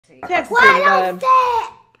Texas. Quiet on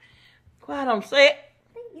set. Quiet on set.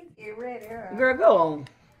 Get ready, huh? Girl, go on.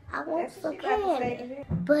 I want some candy,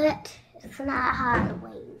 but it's not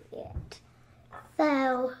Halloween yet.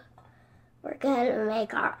 So we're gonna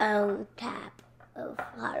make our own type of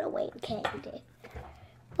Halloween candy.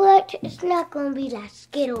 But it's not gonna be like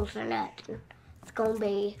Skittles or nothing. It's gonna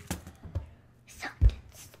be something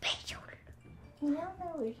special. You know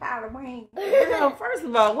it's Halloween. Girl, first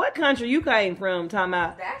of all, what country you came from? Talking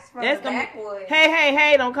about? That's from the backwoods.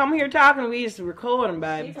 Hey, don't come here talking. We just recording,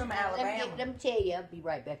 baby. She's from Alabama. Let me tell you, I'll be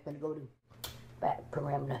right back. Gonna go to back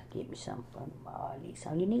perimeter. Get me some from. I need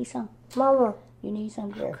some. You need some? Mama, you need some,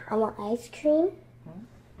 girl? I want ice cream.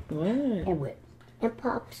 What? And what? And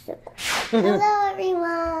popsicle. Hello,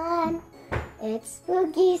 everyone. It's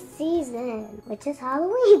spooky season, which is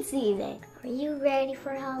Halloween season. Are you ready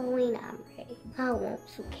for Halloween? I'm ready. I want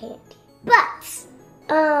some candy. But,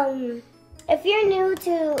 if you're new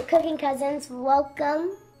to Cooking Cousins,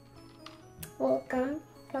 welcome. Welcome.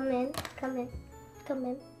 Come in.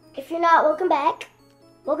 If you're not, welcome back.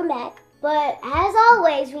 But as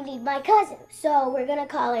always, we need my cousin. So we're gonna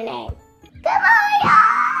call her name. Kamaya!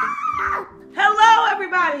 Hello,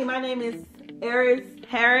 everybody. My name is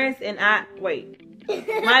Heiress, and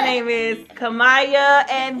my name is Kamaya,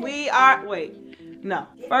 and we are. No.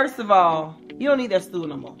 First of all, you don't need that stool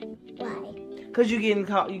no more. Why? Cause you're getting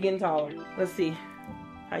taller. Let's see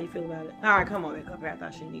how you feel about it. All right, come on, back up here. I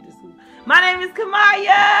thought she needed a stool. My name is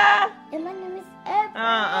Kamaya. And my name is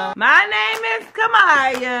Evan. My name is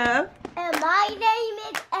Kamaya. And my name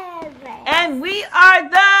is Heiress. And we are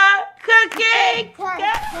the Cooking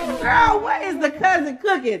Cousins. Girl, what is the cousin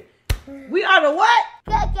cooking? We are the what?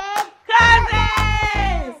 Cooking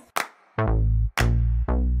Cousins!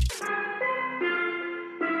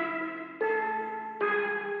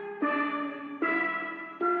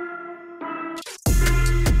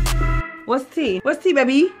 What's tea? What's tea,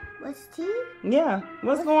 baby? What's tea? Yeah.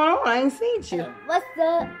 What's going on? I ain't seen you. What's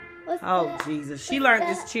the? Oh, Jesus. She learned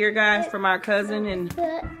this cheer, guys, from our cousin. And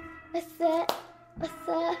What's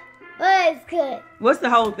What is good? what's the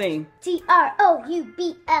whole thing?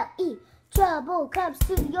 TROUBLE. Trouble comes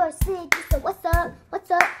to your city. So what's up? What's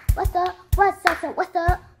up? What's up? What's up? So what's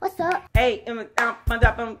up? What's up? Hey,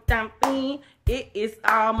 it is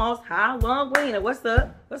almost Halloween. What's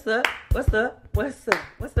up? What's up? What's up? What's up?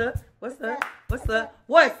 What's up? What's up? What's up?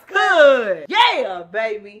 What's good? Yeah,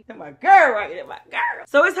 baby. That's my girl right there, my girl.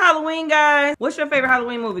 So it's Halloween, guys. What's your favorite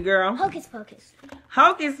Halloween movie, girl? Hocus Pocus.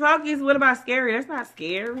 Hocus Pocus. What about scary? That's not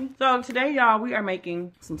scary. So today, y'all, we are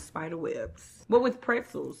making some spider webs, but with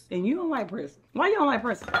pretzels. And you don't like pretzels. Why you don't like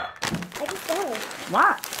pretzels? I just don't.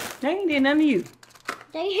 Why? They ain't did nothing to you.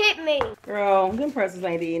 They hit me. Girl, them pretzels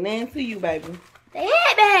ain't did nothing to you, baby. They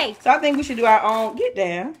hit me. So I think we should do our own, get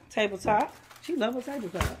down, tabletop. She loves a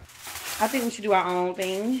tabletop. I think we should do our own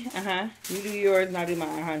thing. You do yours and I do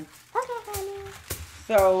mine, honey. Okay, honey.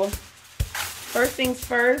 So, first things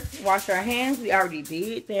first, wash our hands. We already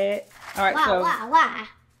did that. All right, Why?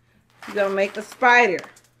 You're going to make a spider.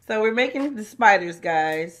 So we're making the spiders,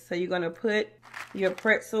 guys. So you're going to put your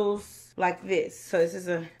pretzels like this. So this is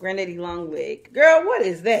a granddaddy long leg. Girl, what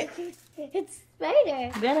is that? It's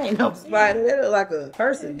spider. That ain't no spider. That look like a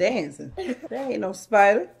person dancing. That ain't no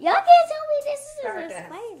spider. Y'all can't tell me this isn't a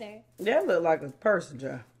spider. That look like a person,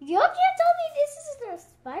 Joe. Y'all can't tell me this isn't a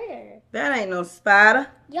spider. That ain't no spider.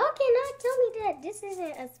 Y'all cannot tell me that this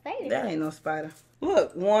isn't a spider. That ain't no spider.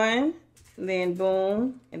 Look, one, then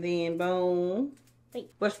boom, and then boom.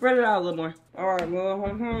 Wait. But spread it out a little more. All right.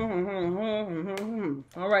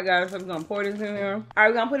 All right, guys. So we're going to pour this in here. All right,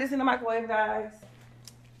 we're going to put this in the microwave, guys.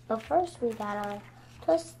 But first we gotta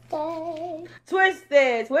twist it. Twist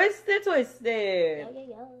it. Twist it. Twist it.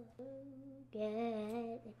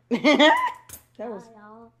 That was...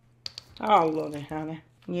 Oh, Lord, honey.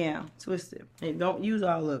 Yeah, twist it. Hey, don't use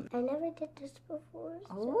all of it. I never did this before.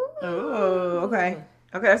 So. Oh, okay.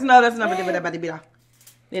 Okay, that's enough. Then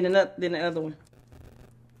the other one.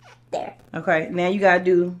 There. Okay, now you gotta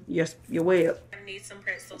do your web. Need some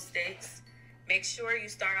pretzel sticks. Make sure you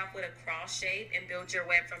start off with a cross shape and build your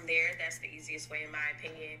web from there. That's the easiest way in my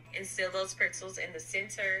opinion. And seal those pretzels in the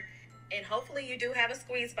center. And hopefully you do have a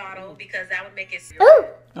squeeze bottle because that would make it seal.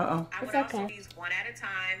 Uh-oh. I would also use one at a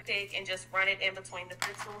time. Take and just run it in between the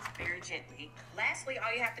pretzels very gently. Lastly,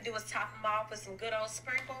 all you have to do is top them off with some good old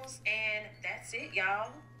sprinkles. And that's it,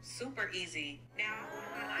 y'all. Super easy. Now,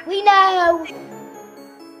 we know.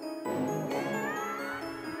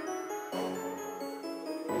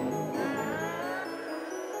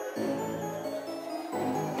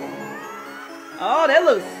 Oh, that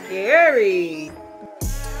looks scary.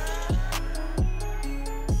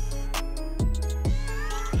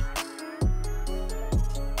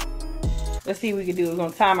 Let's see what we can do. We're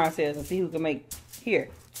gonna time ourselves and see who can make here.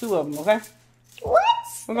 2 of them, okay? What?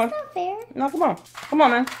 We're gonna... That's not fair. No, come on. Come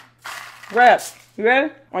on, man. Grab. You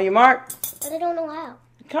ready? On your mark. But I don't know how.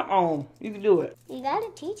 Come on. You can do it. You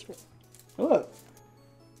gotta teach me. Look.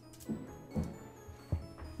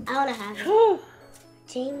 I wanna have it.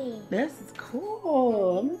 Jamie. This is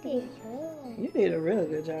cool. You did good. You did a really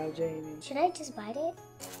good job, Jamie. Should I just bite it?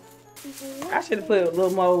 I should have put a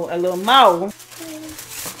little more. I don't want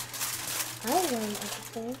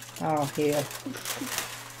everything. Oh, hell.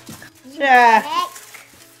 Yeah.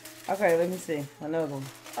 Okay, let me see. Another one.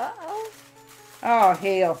 Uh-oh. Oh,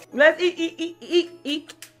 hell. Let's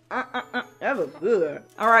eat. That was good.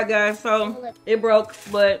 All right, guys. So, it broke,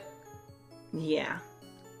 but yeah.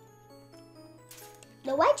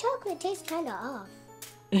 The white chocolate tastes kind of off.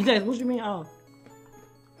 What you mean off?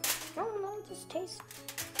 I don't know, it just tastes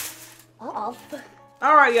off.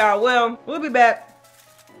 All right, y'all. Well, we'll be back.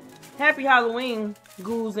 Happy Halloween,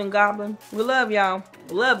 ghouls and goblins. We love y'all.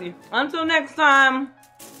 We love you. Until next time.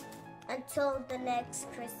 Until the next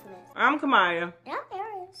Christmas. I'm Kamaya. And I'm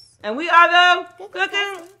Heiress. And we are the Cooking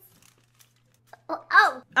Cooking. Cousins.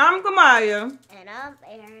 Oh, I'm Kamaya. and I'm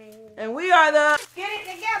Heiress. And we are the Get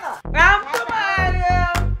it together. I'm Kamaya.